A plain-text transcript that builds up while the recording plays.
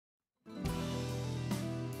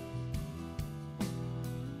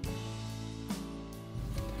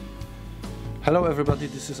Hello everybody,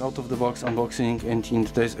 this is Out of the Box unboxing, and in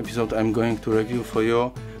today's episode I'm going to review for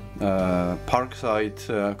you Parkside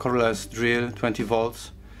cordless drill 20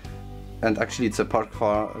 volts, and actually it's a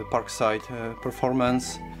Parkside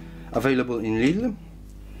performance available in Lidl.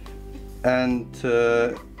 And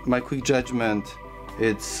my quick judgment,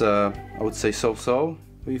 it's I would say so-so.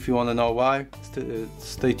 If you want to know why,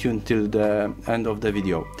 stay tuned till the end of the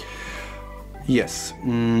video. Yes.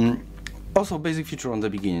 Also, basic feature on the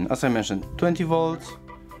beginning, as I mentioned, 20 volts,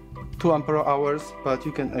 2 ampere hours, but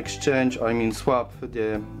you can exchange, swap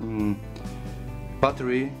the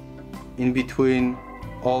battery in between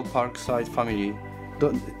all Parkside family.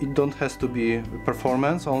 It don't has to be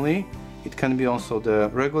performance only, it can be also the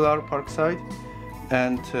regular Parkside,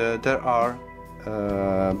 and there are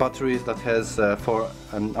batteries that has 4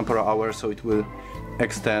 ampere hours, so it will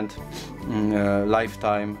extend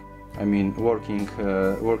lifetime. Working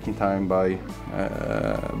time by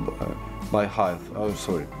half. Oh,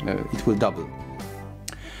 sorry, it will double.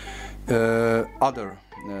 Other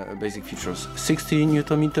basic features: 60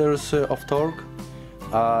 Nm of torque.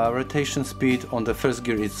 Rotation speed on the first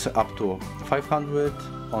gear is up to 500.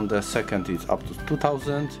 On the second it's up to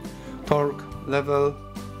 2000. Torque level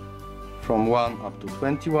from 1 up to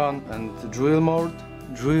 21, and drill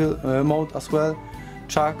mode as well.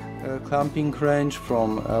 Chuck clamping range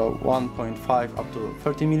from 1.5 up to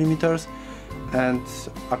 30 mm, and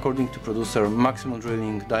according to producer, maximum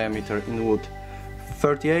drilling diameter in wood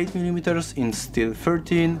 38 mm, in steel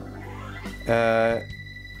 13.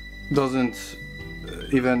 Doesn't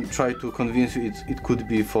even try to convince you it could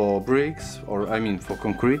be for bricks, or for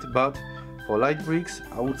concrete, but for light bricks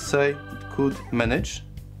I would say it could manage,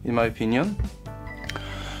 in my opinion.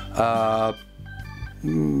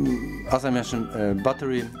 As I mentioned,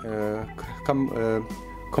 battery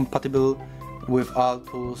compatible with all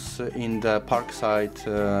tools in the Parkside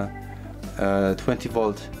 20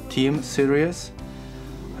 volt team series.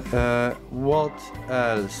 What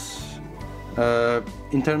else?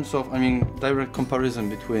 In terms of direct comparison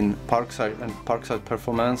between Parkside and Parkside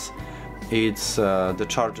performance, it's the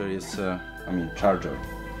charger is charger.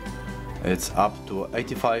 It's up to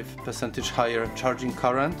 85% higher charging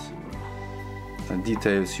current.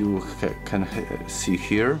 Details you can see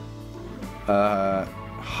here.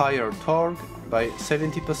 Higher torque by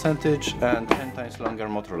 70% and 10 times longer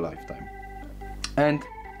motor lifetime. And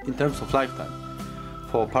in terms of lifetime,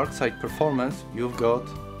 for Parkside performance you've got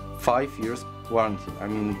 5 years warranty.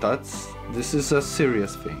 This is a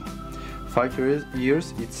serious thing. 5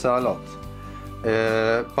 years, it's a lot.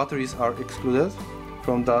 Batteries are excluded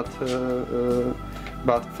from that,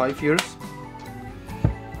 but 5 years,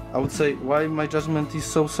 I would say. Why my judgment is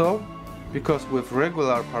so-so? Because with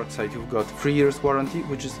regular Parkside you've got 3 years warranty,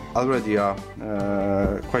 which is already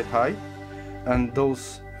quite high, and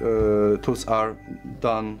those tools are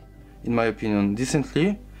done, in my opinion,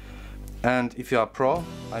 decently. And if you are pro,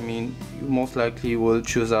 you most likely will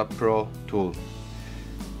choose a pro tool.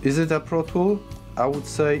 Is it a pro tool? I would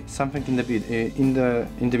say something in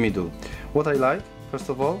the middle. What I like, first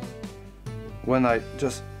of all, when I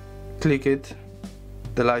just click it,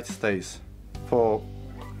 the light stays for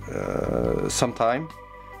some time,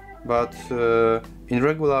 but in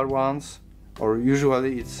regular ones, or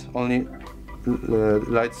usually it's only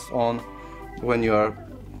lights on when you are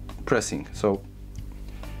pressing. So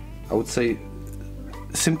I would say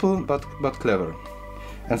simple but clever.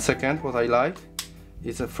 And second, what I like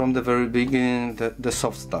is from the very beginning the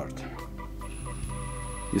soft start.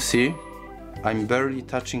 You see, I'm barely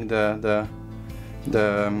touching the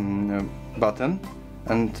button,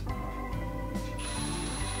 and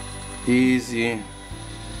easy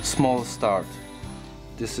small start.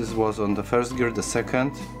 This was on the first gear. The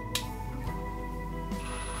second,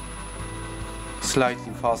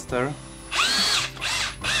 slightly faster.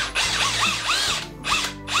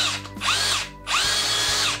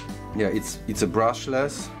 Yeah, it's a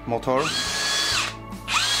brushless motor.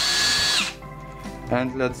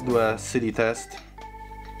 And let's do a silly test.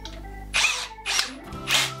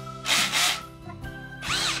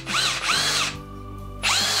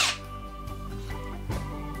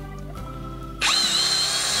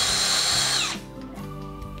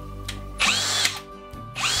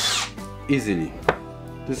 Easily.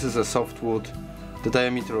 This is a softwood. The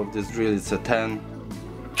diameter of this drill is a 10,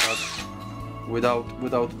 but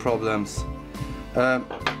without problems.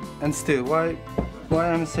 And still, why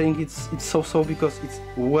I'm saying it's so-so? Because it's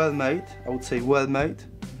well made. I would say well made.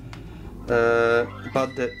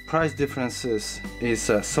 But the price differences is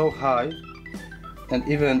so high, and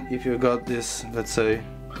even if you got this, let's say,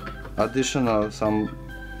 additional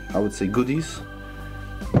I would say goodies.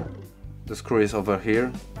 The screw is over here.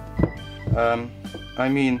 I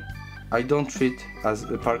mean, I don't treat as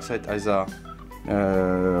Parkside as a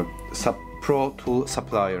pro tool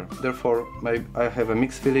supplier, therefore I have a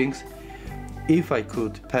mixed feelings. If I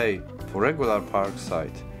could pay for regular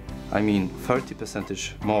Parkside, I mean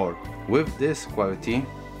 30% more with this quality,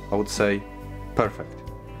 I would say perfect.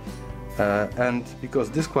 And because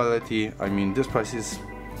this quality, I mean this price is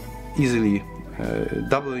easily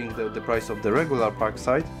doubling the price of the regular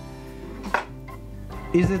Parkside.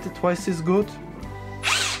 Is it twice as good?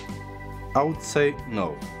 I would say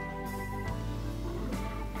no.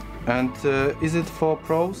 And is it for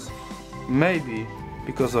pros? Maybe,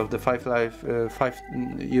 because of the 5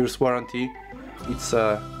 years warranty. It's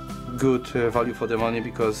a good value for the money,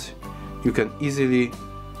 because you can easily,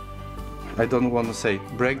 I don't want to say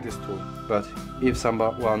break this tool, but if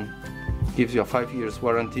someone gives you a 5 years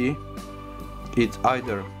warranty, it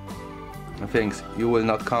either thinks you will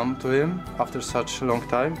not come to him after such a long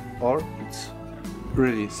time, or it's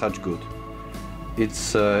really such good.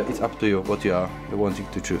 It's up to you what you are wanting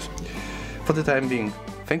to choose. For the time being,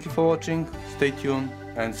 thank you for watching, stay tuned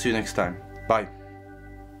and see you next time. Bye.